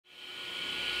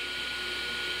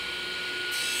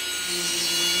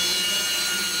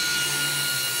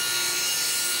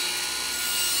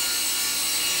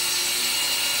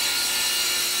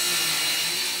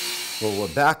Well,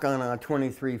 we're back on our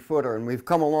 23-footer, and we've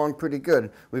come along pretty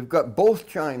good. We've got both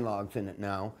chine logs in it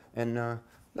now, and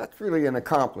that's really an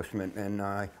accomplishment. And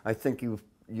I think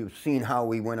you've seen how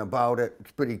we went about it. It's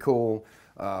pretty cool.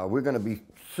 We're going to be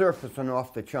surfacing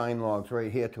off the chine logs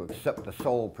right here to accept the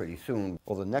sole pretty soon.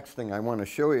 Well, the next thing I want to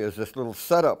show you is this little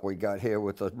setup we got here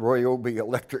with the Ryobi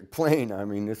electric plane. I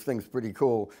mean, this thing's pretty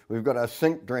cool. We've got a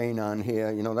sink drain on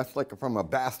here. You know, that's like from a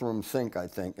bathroom sink, I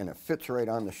think, and it fits right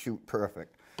on the chute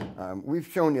perfect. We've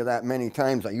shown you that many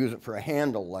times. I use it for a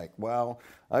handle like, well,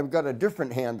 I've got a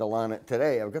different handle on it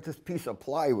today. I've got this piece of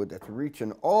plywood that's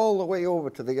reaching all the way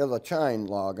over to the other chine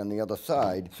log on the other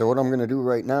side. So what I'm going to do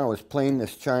right now is plane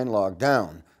this chine log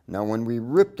down. Now when we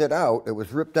ripped it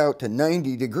was ripped out to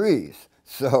 90 degrees.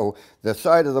 So the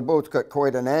side of the boat's got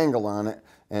quite an angle on it,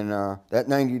 and that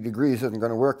 90 degrees isn't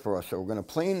going to work for us. So we're going to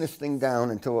plane this thing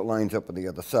down until it lines up with the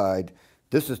other side.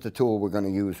 This is the tool we're going to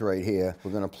use right here.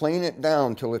 We're going to plane it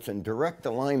down till it's in direct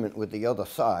alignment with the other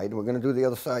side. We're going to do the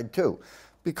other side too,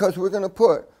 because we're going to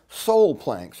put sole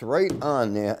planks right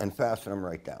on there and fasten them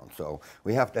right down. So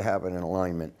we have to have it in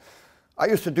alignment. I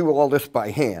used to do all this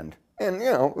by hand, and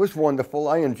you know, it was wonderful.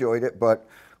 I enjoyed it, but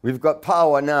we've got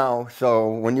power now,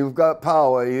 so when you've got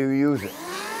power, you use it.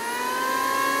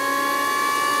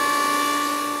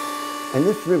 And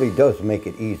this really does make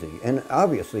it easy, and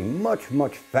obviously much,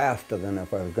 much faster than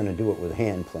if I was going to do it with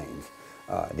hand planes.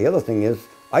 The other thing is,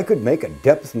 I could make a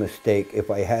depth mistake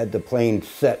if I had the plane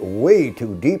set way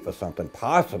too deep or something,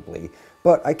 possibly,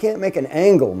 but I can't make an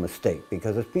angle mistake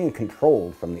because it's being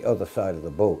controlled from the other side of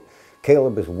the boat.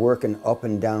 Caleb is working up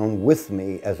and down with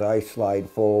me as I slide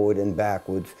forward and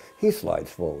backwards. He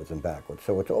slides forwards and backwards,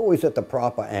 so it's always at the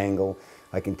proper angle.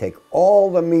 I can take all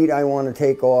the meat I want to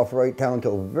take off right down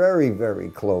till very, very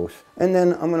close. And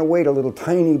then I'm going to wait a little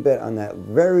tiny bit on that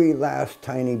very last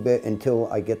tiny bit until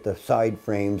I get the side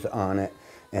frames on it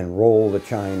and roll the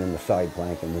chine and the side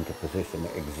planking into position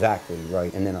exactly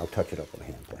right. And then I'll touch it up with a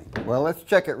hand plane. Well, let's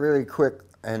check it really quick,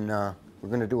 and we're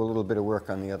going to do a little bit of work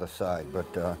on the other side.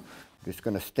 But just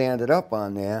going to stand it up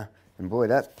on there. And boy,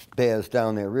 that bears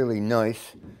down there really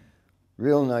nice.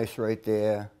 Real nice right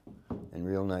there. And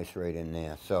real nice right in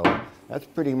there. So that's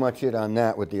pretty much it on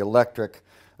that with the electric.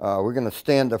 We're going to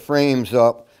stand the frames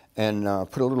up and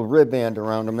put a little rib band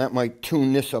around them. That might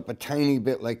tune this up a tiny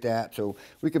bit like that. So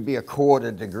we could be a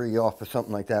 1/4 degree off or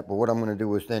something like that. But what I'm going to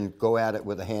do is then go at it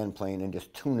with a hand plane and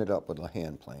just tune it up with a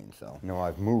hand plane. So now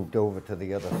I've moved over to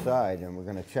the other side, and we're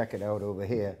going to check it out over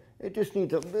here. It just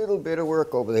needs a little bit of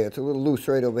work over there. It's a little loose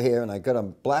right over here, and I got a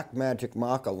black magic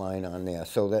marker line on there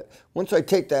so that once I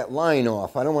take that line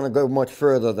off, I don't want to go much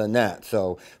further than that.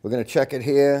 So we're going to check it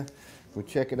here. We'll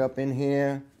check it up in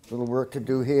here. A little work to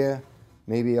do here,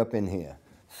 maybe up in here.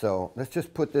 So let's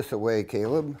just put this away,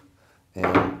 Caleb,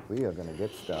 and we are going to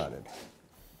get started.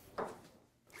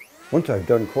 Once I've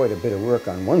done quite a bit of work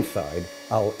on one side,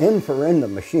 I'll end for end the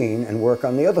machine and work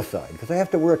on the other side, because I have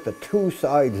to work the two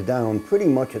sides down pretty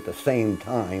much at the same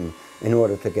time in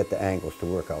order to get the angles to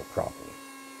work out properly.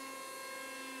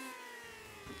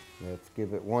 Let's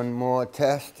give it one more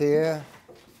test here.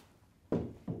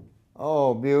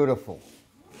 Oh, beautiful.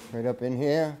 Right up in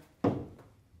here.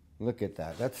 Look at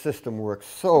that. That system works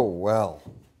so well.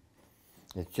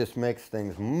 It just makes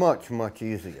things much, much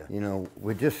easier. You know,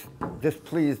 we're just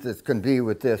pleased as can be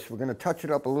with this. We're going to touch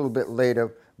it up a little bit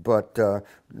later, but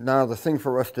now the thing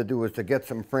for us to do is to get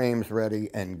some frames ready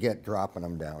and get dropping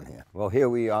them down here. Well, here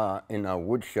we are in our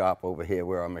wood shop over here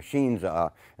where our machines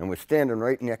are, and we're standing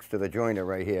right next to the joiner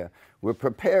right here. We're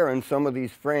preparing some of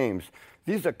these frames.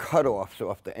 These are cut-offs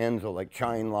off the ends of like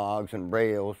chine logs and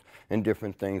rails and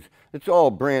different things. It's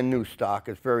all brand new stock.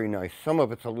 It's very nice. Some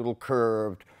of it's a little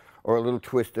curved or a little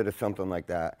twisted or something like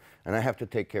that, and I have to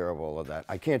take care of all of that.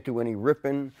 I can't do any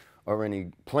ripping or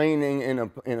any planing in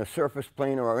a surface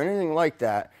planer or anything like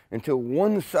that until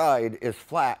one side is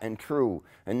flat and true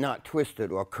and not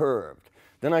twisted or curved.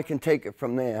 Then I can take it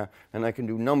from there, and I can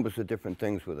do numbers of different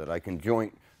things with it. I can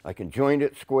joint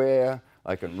it square,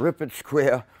 I can rip it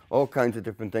square, all kinds of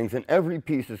different things, and every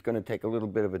piece is going to take a little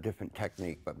bit of a different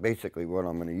technique, but basically what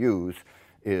I'm going to use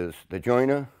is the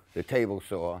joiner, the table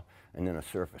saw, and then a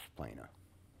surface planer.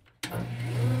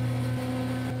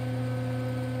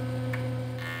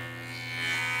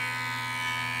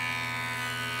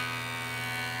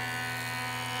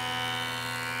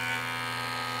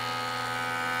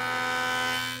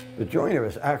 The joiner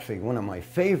is actually one of my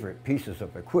favorite pieces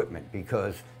of equipment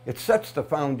because it sets the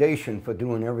foundation for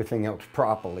doing everything else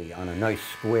properly on a nice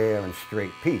square and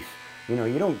straight piece. You know,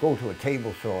 you don't go to a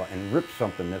table saw and rip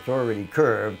something that's already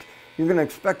curved. You're going to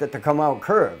expect it to come out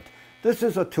curved. This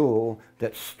is a tool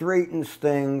that straightens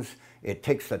things. It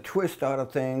takes the twist out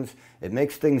of things. It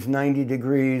makes things 90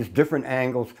 degrees, different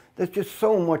angles. There's just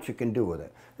so much you can do with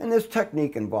it. And there's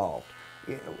technique involved.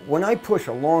 When I push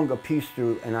a longer piece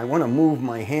through and I want to move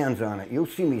my hands on it, you'll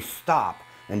see me stop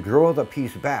and draw the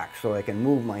piece back so I can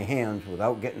move my hands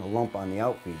without getting a lump on the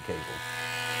outfeed table.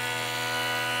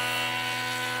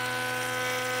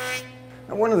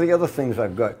 And one of the other things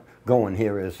I've got going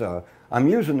here is I'm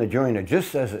using the joiner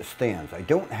just as it stands. I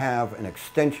don't have an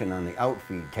extension on the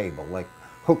outfeed table like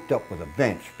hooked up with a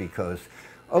bench, because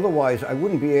otherwise I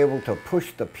wouldn't be able to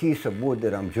push the piece of wood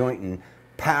that I'm jointing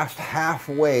past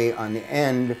halfway on the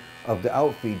end of the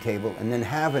outfeed table and then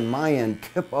having my end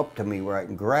tip up to me where I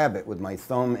can grab it with my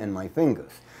thumb and my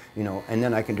fingers, you know, and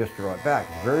then I can just draw it back.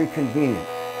 Very convenient.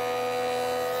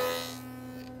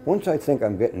 Once I think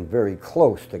I'm getting very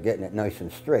close to getting it nice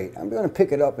and straight, I'm going to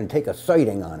pick it up and take a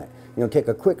sighting on it. You know, take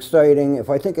a quick sighting.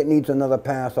 If I think it needs another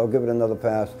pass, I'll give it another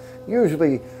pass.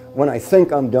 Usually when I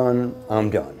think I'm done, I'm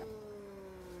done.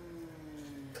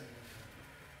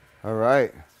 All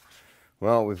right.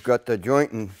 Well, we've got the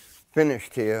jointing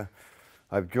finished here.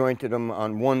 I've jointed them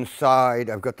on one side.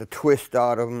 I've got the twist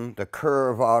out of them, the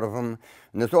curve out of them.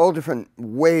 And there's all different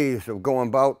ways of going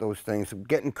about those things.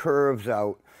 Getting curves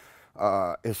out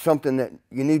is something that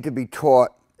you need to be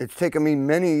taught. It's taken me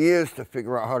many years to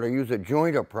figure out how to use a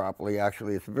jointer properly,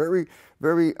 actually. It's a very,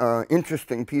 very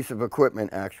interesting piece of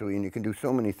equipment, actually, and you can do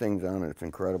so many things on it. It's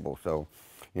incredible. So,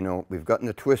 you know, we've gotten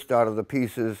the twist out of the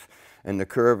pieces and the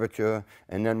curvature,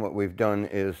 and then what we've done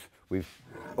is we've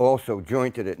also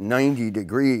jointed it 90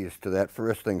 degrees to that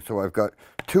first thing. So I've got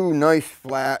two nice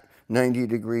flat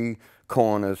 90-degree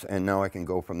corners, and now I can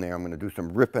go from there. I'm going to do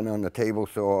some ripping on the table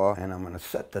saw, and I'm going to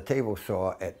set the table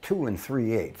saw at 2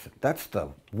 3/8. That's the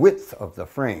width of the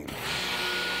frame.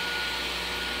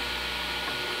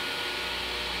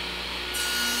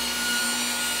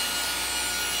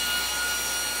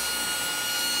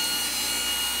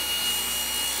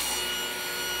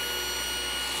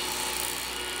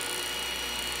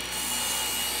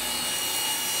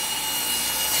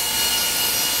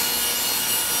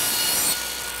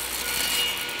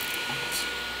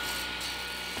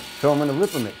 So I'm going to rip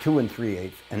them at 2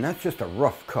 3/8, and that's just a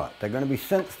rough cut. They're going to be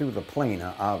sent through the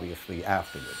planer, obviously,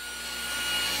 afterwards.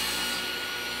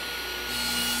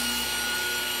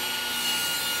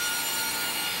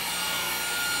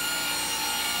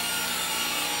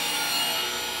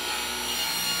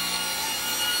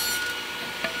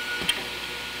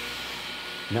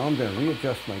 Now I'm going to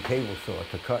readjust my table saw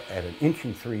to cut at 1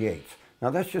 3/8. Now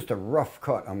that's just a rough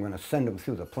cut. I'm going to send them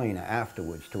through the planer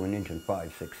afterwards to 1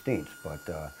 5/16.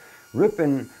 But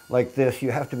ripping like this,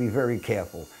 you have to be very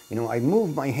careful. You know, I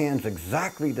move my hands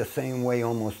exactly the same way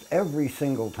almost every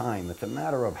single time. It's a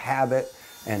matter of habit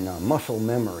and muscle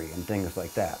memory and things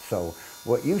like that. So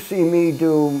what you see me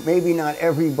do, maybe not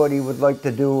everybody would like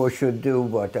to do or should do,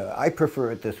 but I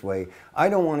prefer it this way. I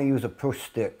don't want to use a push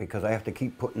stick because I have to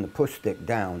keep putting the push stick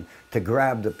down to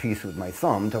grab the piece with my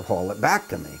thumb to haul it back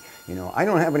to me. You know, I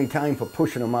don't have any time for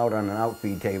pushing them out on an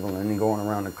outfeed table and then going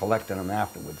around and collecting them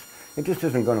afterwards. It just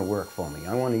isn't going to work for me.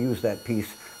 I want to use that piece.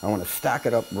 I want to stack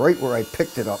it up right where I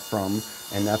picked it up from,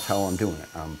 and that's how I'm doing it.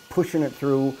 I'm pushing it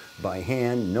through by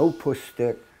hand, no push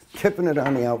stick, tipping it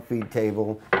on the outfeed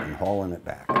table, and hauling it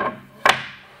back.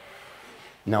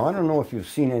 Now, I don't know if you've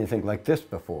seen anything like this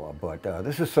before, but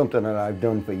this is something that I've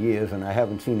done for years, and I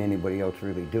haven't seen anybody else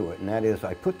really do it, and that is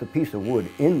I put the piece of wood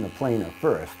in the planer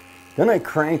first, then I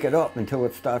crank it up until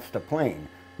it starts to plane.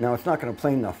 Now, it's not going to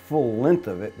plane the full length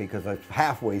of it because it's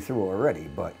halfway through already,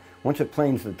 but once it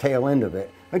planes the tail end of it,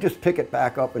 I just pick it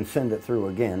back up and send it through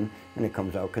again, and it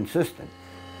comes out consistent.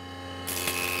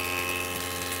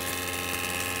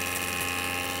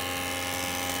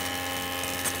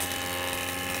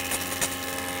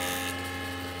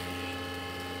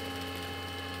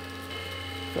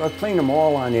 So I've planed them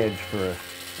all on edge first.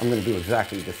 I'm going to do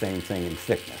exactly the same thing in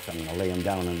thickness. I'm going to lay them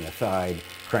down on the side,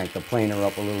 crank the planer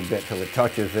up a little bit till it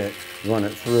touches it, run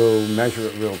it through, measure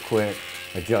it real quick,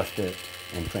 adjust it,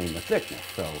 and plane the thickness.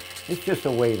 So it's just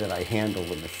a way that I handle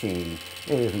the machine.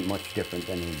 It isn't much different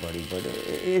than anybody, but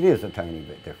it is a tiny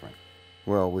bit different.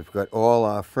 Well, we've got all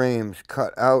our frames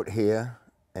cut out here,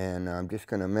 and I'm just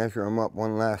going to measure them up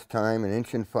one last time, 1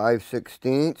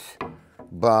 5/16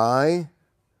 by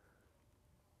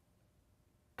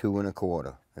 2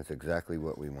 1/4. That's exactly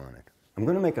what we wanted. I'm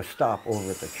going to make a stop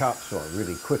over at the chop saw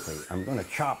really quickly. I'm going to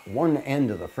chop one end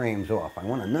of the frames off. I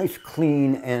want a nice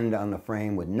clean end on the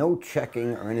frame with no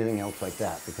checking or anything else like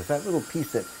that, because that little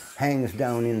piece that hangs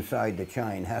down inside the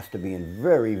chine has to be in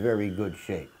very, very good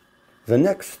shape. The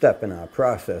next step in our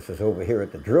process is over here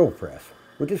at the drill press.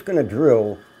 We're just going to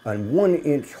drill a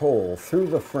 1-inch hole through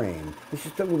the frame. It's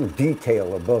just a little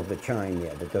detail above the chine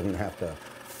yet. It doesn't have to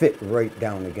fit right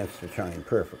down against the chine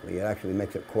perfectly. It actually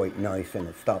makes it quite nice, and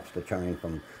it stops the chine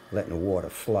from letting the water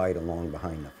slide along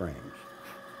behind the frames.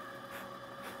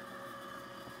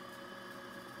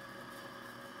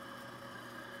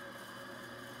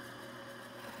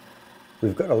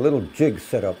 We've got a little jig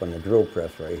set up on the drill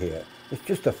press right here. It's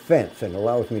just a fence and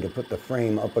allows me to put the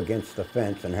frame up against the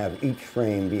fence and have each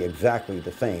frame be exactly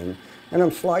the same. And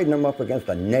I'm sliding them up against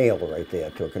a nail right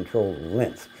there to control the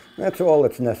length. That's all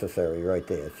that's necessary right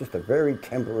there. It's just a very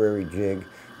temporary jig.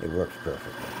 It works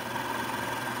perfectly.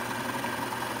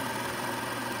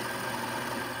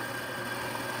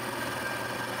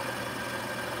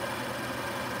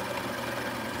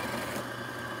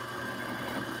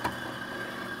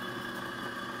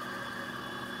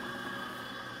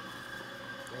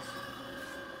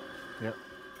 Yep.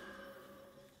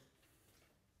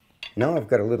 Now I've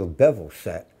got a little bevel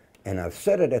set, and I've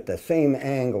set it at the same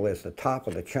angle as the top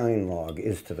of the chine log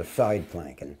is to the side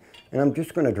planking. And I'm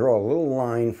just going to draw a little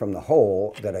line from the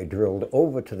hole that I drilled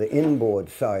over to the inboard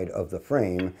side of the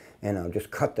frame, and I'll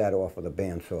just cut that off with a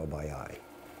bandsaw by eye.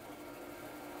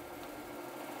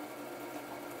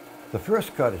 The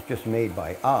first cut is just made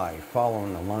by eye,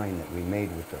 following the line that we made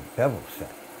with the bevel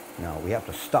set. Now we have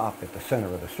to stop at the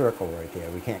center of the circle right there.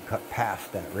 We can't cut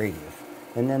past that radius.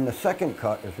 And then the second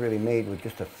cut is really made with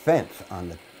just a fence on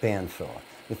the bandsaw.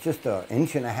 It's just 1.5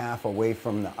 inches away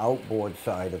from the outboard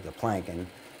side of the planking.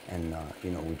 And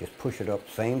you know, we just push it up,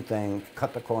 same thing,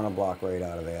 cut the corner block right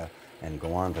out of there and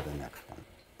go on to the next one.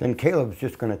 Then Caleb's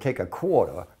just going to take a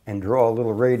 1/4 and draw a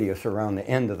little radius around the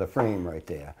end of the frame right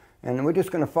there. And we're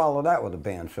just going to follow that with a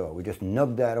bandsaw. We just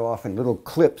nub that off in little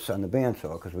clips on the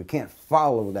bandsaw because we can't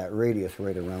follow that radius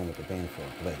right around with the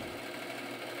bandsaw blade.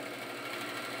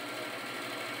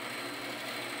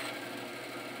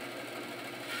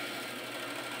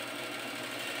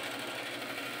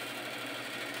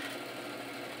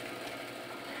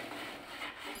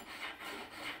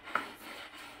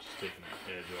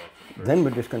 Then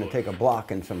we're just going to take a block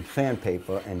and some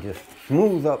sandpaper and just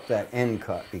smooth up that end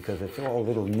cut because it's all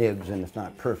little nibs and it's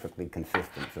not perfectly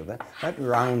consistent. So that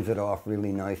rounds it off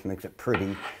really nice, makes it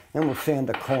pretty. And we'll sand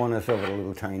the corners of it a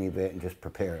little tiny bit and just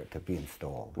prepare it to be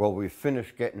installed. Well, we've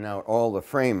finished getting out all the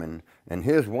framing, and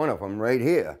here's one of them right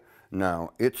here.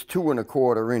 Now, it's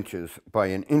 2¼ inches by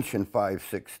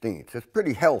 1.5/16 inches. It's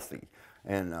pretty healthy.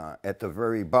 And at the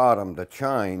very bottom, the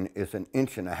chine is 1.5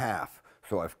 inches.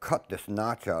 So I've cut this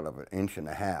notch out of 1.5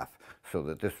 inches so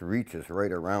that this reaches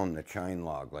right around the chine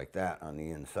log like that on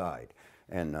the inside.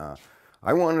 And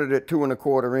I wanted it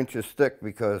 2¼ inches thick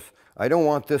because I don't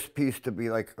want this piece to be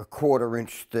like 1/4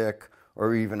 inch thick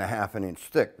or even 1/2 inch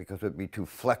thick because it'd be too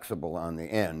flexible on the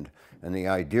end. And the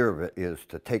idea of it is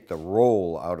to take the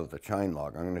roll out of the chine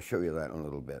log. I'm going to show you that in a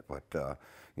little bit, but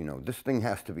you know, this thing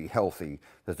has to be healthy.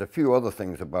 There's a few other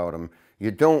things about them.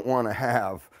 You don't want to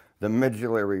have the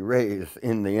medullary rays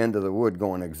in the end of the wood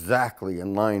going exactly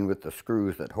in line with the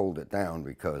screws that hold it down,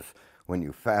 because when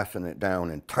you fasten it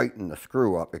down and tighten the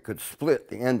screw up, it could split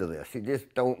the end of this. You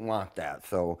just don't want that.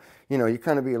 So, you know, you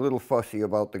kind of be a little fussy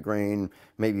about the grain,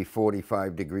 maybe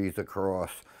 45 degrees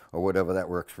across or whatever. That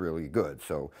works really good.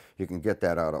 So you can get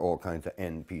that out of all kinds of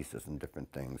end pieces and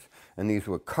different things. And these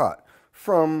were cut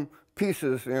from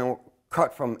pieces, you know,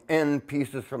 cut from end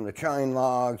pieces from the chine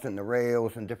logs and the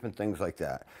rails and different things like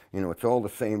that. You know, it's all the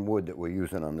same wood that we're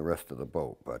using on the rest of the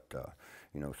boat. But,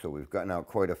 you know, so we've gotten out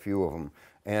quite a few of them.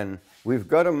 And we've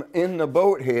got them in the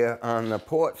boat here on the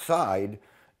port side.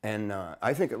 And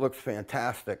I think it looks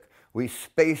fantastic. We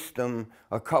spaced them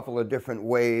a couple of different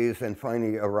ways and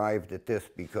finally arrived at this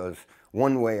because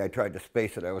one way I tried to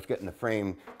space it, I was getting the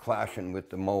frame clashing with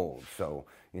the mold. So,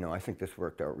 you know, I think this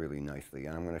worked out really nicely.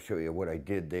 And I'm going to show you what I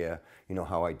did there, you know,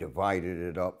 how I divided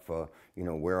it up for, you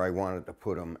know, where I wanted to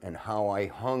put them and how I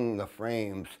hung the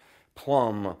frames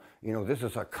plumb. You know, this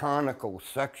is a conical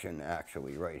section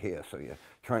actually right here. So you're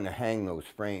trying to hang those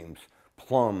frames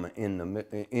plumb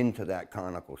into that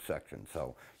conical section.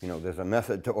 So, you know, there's a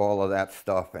method to all of that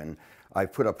stuff, and I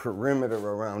put a perimeter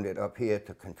around it up here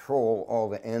to control all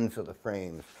the ends of the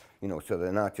frames, you know, so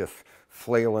they're not just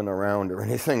flailing around or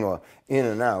anything or in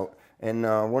and out. And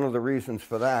one of the reasons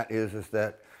for that is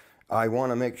that I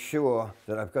want to make sure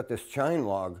that I've got this chine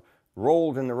log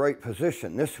rolled in the right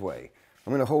position this way.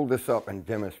 I'm going to hold this up and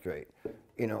demonstrate.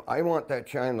 You know, I want that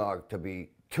chine log to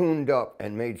be tuned up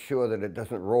and made sure that it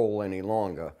doesn't roll any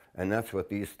longer, and that's what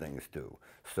these things do.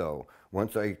 So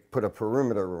once I put a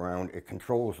perimeter around, it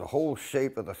controls the whole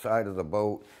shape of the side of the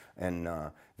boat, and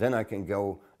then I can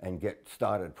go and get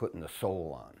started putting the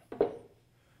sole on.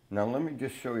 Now let me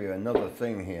just show you another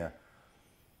thing here.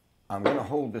 I'm going to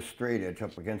hold this straight edge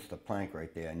up against the plank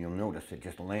right there, and you'll notice it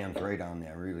just lands right on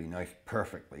there really nice,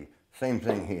 perfectly. Same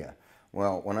thing here.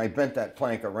 Well, when I bent that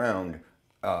plank around,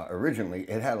 originally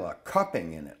it had a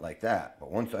cupping in it like that,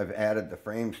 but once I've added the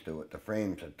frames to it, the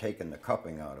frames have taken the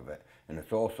cupping out of it, and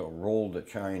it's also rolled the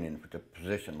chine into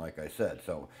position like I said.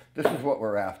 So this is what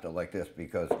we're after like this,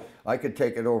 because I could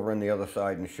take it over on the other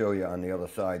side and show you on the other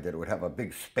side that it would have a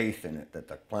big space in it, that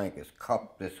the plank is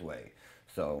cupped this way.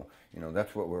 So, you know,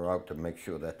 that's what we're out to make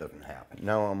sure that doesn't happen.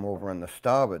 Now I'm over on the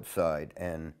starboard side,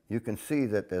 and you can see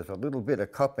that there's a little bit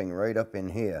of cupping right up in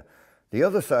here. The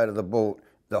other side of the boat,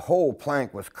 the whole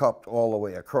plank was cupped all the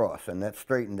way across, and that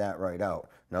straightened that right out.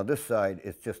 Now this side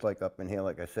is just like up in here,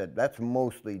 like I said, that's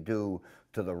mostly due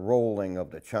to the rolling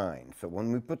of the chine. So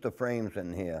when we put the frames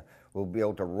in here, we'll be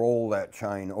able to roll that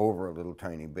chine over a little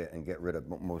tiny bit and get rid of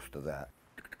most of that.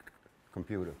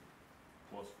 Computer.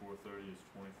 Plus 430 is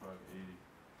 2580.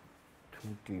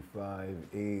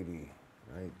 2580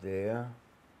 right there.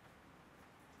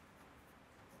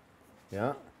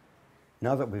 Yeah.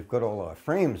 Now that we've got all our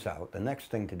frames out, the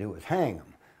next thing to do is hang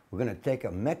them. We're going to take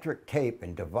a metric tape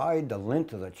and divide the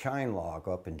length of the chine log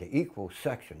up into equal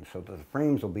sections so that the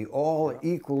frames will be all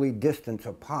equally distanced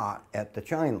apart at the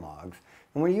chine logs.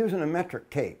 And we're using a metric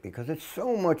tape because it's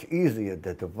so much easier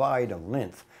to divide a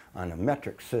length on a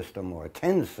metric system or a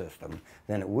tens system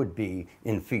than it would be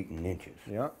in feet and inches.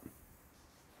 Yeah.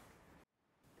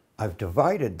 I've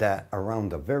divided that around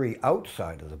the very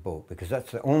outside of the boat because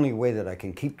that's the only way that I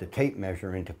can keep the tape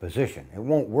measure into position. It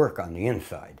won't work on the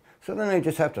inside. So then I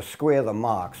just have to square the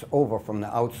marks over from the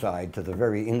outside to the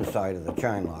very inside of the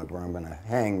chine log where I'm going to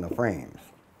hang the frames.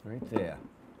 Right there.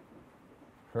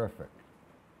 Perfect.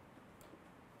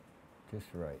 Just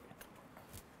right.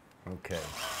 Okay.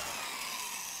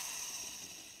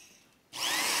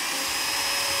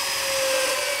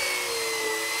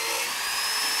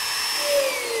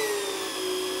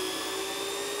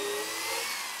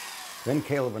 Then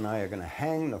Caleb and I are going to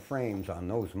hang the frames on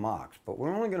those marks, but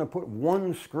we're only going to put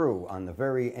one screw on the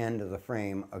very end of the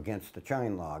frame against the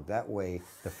chine log. That way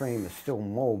the frame is still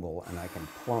mobile and I can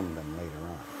plumb them later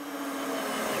on.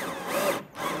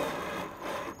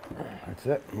 That's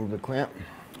it. Move the clamp.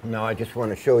 Now I just want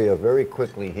to show you very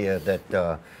quickly here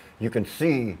that you can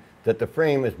see that the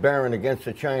frame is bearing against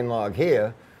the chine log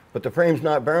here, but the frame's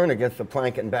not bearing against the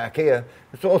plank and back here.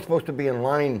 It's all supposed to be in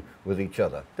line with each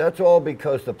other. That's all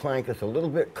because the plank is a little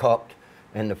bit cupped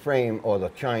and the frame or the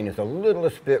chine is a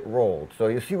littlest bit rolled. So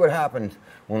you see what happens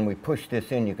when we push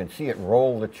this in. You can see it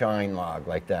roll the chine log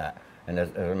like that. And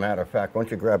as a matter of fact,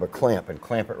 once you grab a clamp and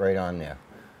clamp it right on there,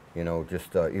 you know,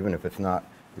 just even if it's not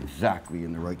exactly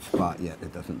in the right spot yet,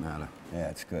 it doesn't matter. Yeah,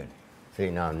 it's good. See,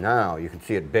 now you can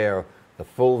see it bear the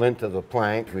full length of the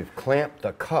plank. We've clamped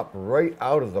the cup right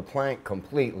out of the plank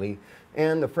completely,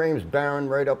 and the frame's bearing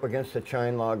right up against the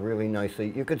chine log really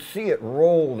nicely. You could see it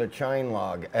roll the chine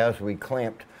log as we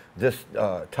clamped this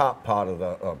top part of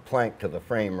the plank to the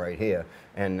frame right here.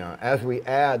 And as we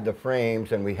add the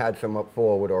frames, and we had some up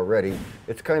forward already,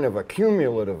 it's kind of a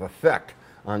cumulative effect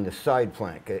on the side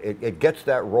plank. It gets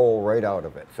that roll right out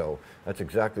of it. So that's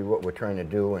exactly what we're trying to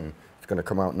do, and it's going to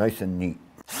come out nice and neat.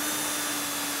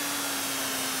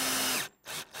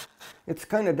 It's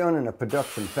kind of done in a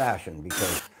production fashion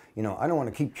because, you know, I don't want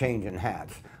to keep changing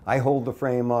hats. I hold the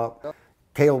frame up,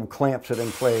 Caleb clamps it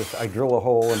in place, I drill a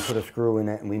hole and put a screw in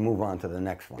it, and we move on to the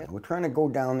next one. We're trying to go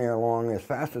down there along as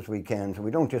fast as we can so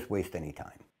we don't just waste any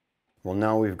time. Well,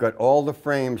 now we've got all the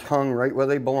frames hung right where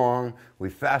they belong. We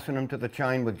fasten them to the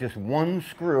chine with just one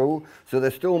screw, so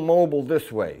they're still mobile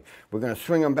this way. We're going to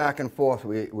swing them back and forth.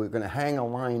 We're going to hang a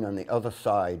line on the other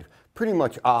side, pretty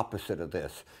much opposite of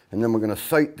this. And then we're going to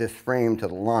sight this frame to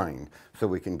the line so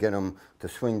we can get them to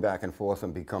swing back and forth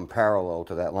and become parallel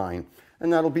to that line.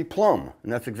 And that'll be plumb.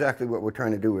 And that's exactly what we're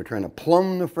trying to do. We're trying to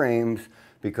plumb the frames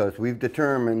because we've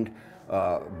determined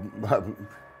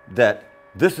that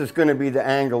this is going to be the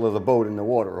angle of the boat in the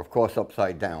water, of course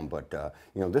upside down, but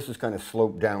you know, this is kind of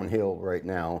sloped downhill right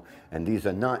now, and these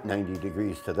are not 90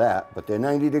 degrees to that, but they're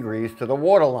 90 degrees to the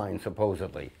waterline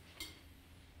supposedly.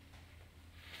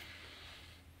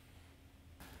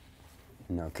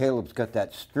 Now Caleb's got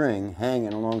that string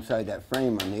hanging alongside that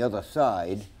frame on the other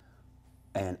side,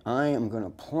 and I am going to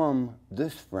plumb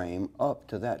this frame up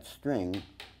to that string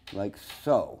like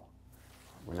so.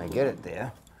 When I get it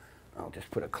there, I'll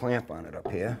just put a clamp on it up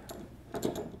here.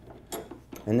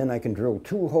 and then I can drill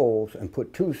 2 holes and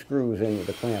put 2 screws in with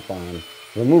the clamp on,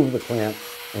 remove the clamp,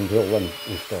 and drill and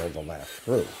install the last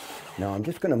screw. Now I'm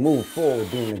just going to move forward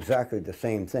doing exactly the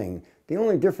same thing. The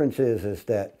only difference is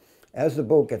that as the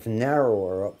boat gets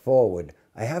narrower up forward,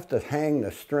 I have to hang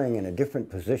the string in a different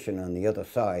position on the other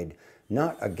side,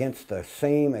 not against the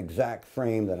same exact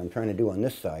frame that I'm trying to do on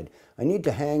this side. I need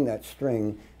to hang that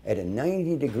string at a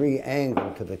 90-degree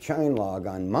angle to the chine log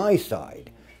on my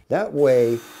side. That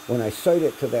way, when I sight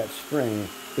it to that string,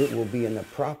 it will be in the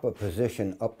proper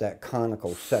position up that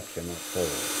conical section up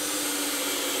forward.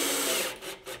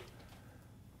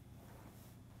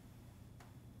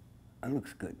 That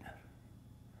looks good.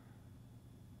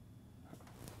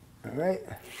 All right.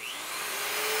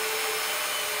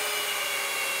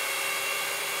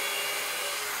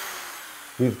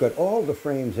 We've got all the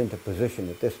frames into position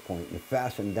at this point and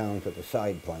fastened down to the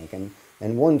side plank and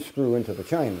 1 screw into the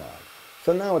chine log.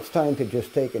 So now it's time to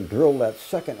just take and drill that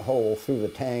second hole through the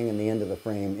tang in the end of the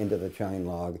frame into the chine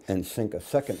log and sink a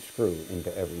second screw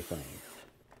into every frame.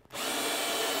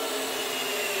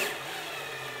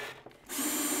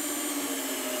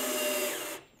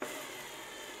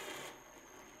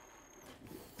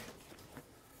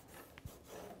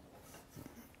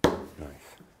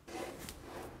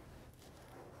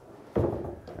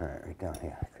 All right, right down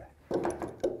here. Okay.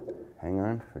 Hang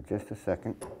on for just a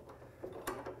second.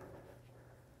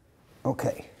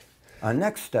 Okay. Our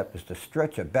next step is to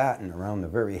stretch a batten around the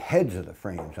very heads of the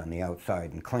frames on the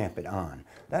outside and clamp it on.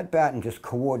 That batten just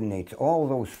coordinates all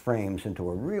those frames into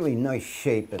a really nice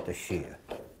shape at the shear.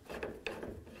 All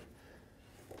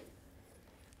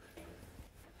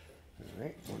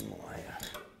right, one more here.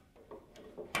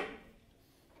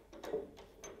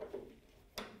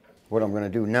 What I'm going to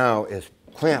do now is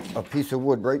clamp a piece of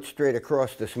wood right straight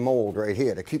across this mold right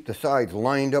here to keep the sides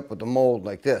lined up with the mold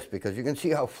like this, because you can see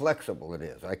how flexible it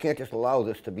is. I can't just allow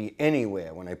this to be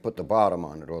anywhere when I put the bottom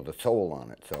on it or the sole on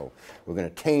it. So we're going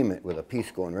to tame it with a piece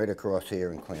going right across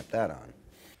here and clamp that on.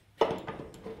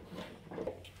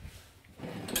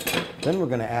 Then we're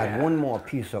going to add 1 more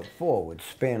piece up forward,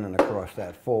 spanning across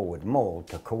that forward mold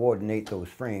to coordinate those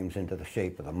frames into the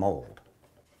shape of the mold.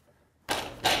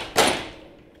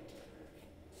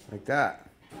 Like that.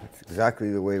 That's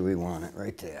exactly the way we want it,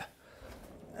 right there.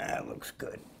 That looks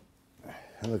good.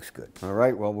 That looks good. All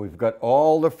right, well, we've got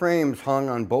all the frames hung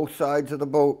on both sides of the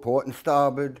boat, port and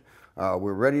starboard.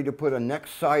 We're ready to put a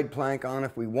next side plank on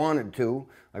if we wanted to.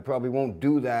 I probably won't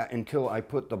do that until I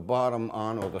put the bottom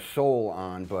on or the sole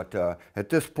on, but at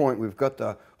this point we've got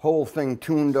the whole thing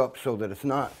tuned up so that it's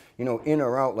not, you know, in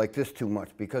or out like this too much,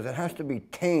 because it has to be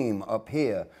tame up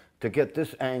here to get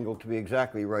this angle to be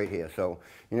exactly right here. So,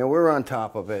 you know, we're on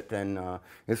top of it, and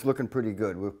it's looking pretty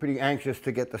good. We're pretty anxious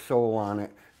to get the sole on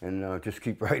it and just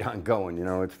keep right on going. You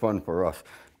know, it's fun for us.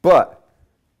 But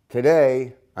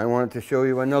today, I wanted to show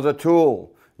you another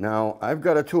tool. Now, I've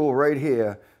got a tool right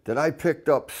here that I picked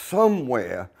up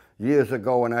somewhere years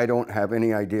ago, and I don't have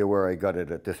any idea where I got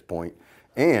it at this point.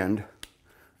 And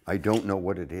I don't know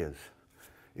what it is.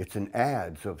 It's an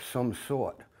adze of some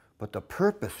sort. But the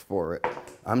purpose for it,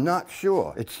 I'm not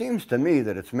sure. It seems to me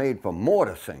that it's made for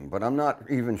mortising, but I'm not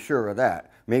even sure of that.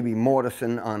 Maybe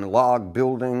mortising on log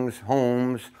buildings,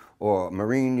 homes, or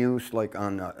marine use, like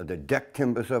on the deck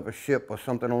timbers of a ship or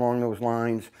something along those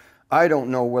lines. I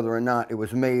don't know whether or not it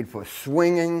was made for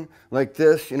swinging like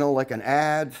this, you know, like an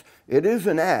adze. It is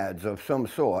an adze of some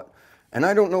sort. And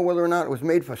I don't know whether or not it was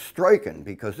made for striking,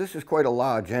 because this is quite a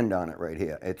large end on it right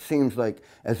here. It seems like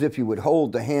as if you would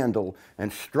hold the handle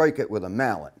and strike it with a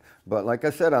mallet. But like I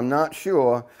said, I'm not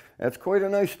sure. That's quite a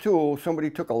nice tool. Somebody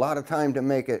took a lot of time to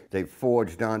make it. They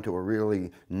forged onto a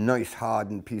really nice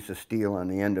hardened piece of steel on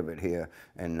the end of it here.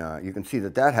 And you can see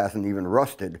that that hasn't even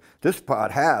rusted. This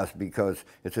part has, because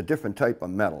it's a different type of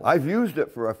metal. I've used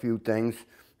it for a few things,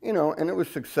 you know, and it was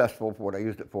successful for what I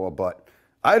used it for, but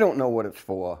I don't know what it's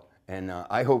for. And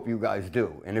I hope you guys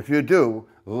do. And if you do,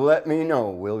 let me know,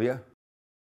 will you?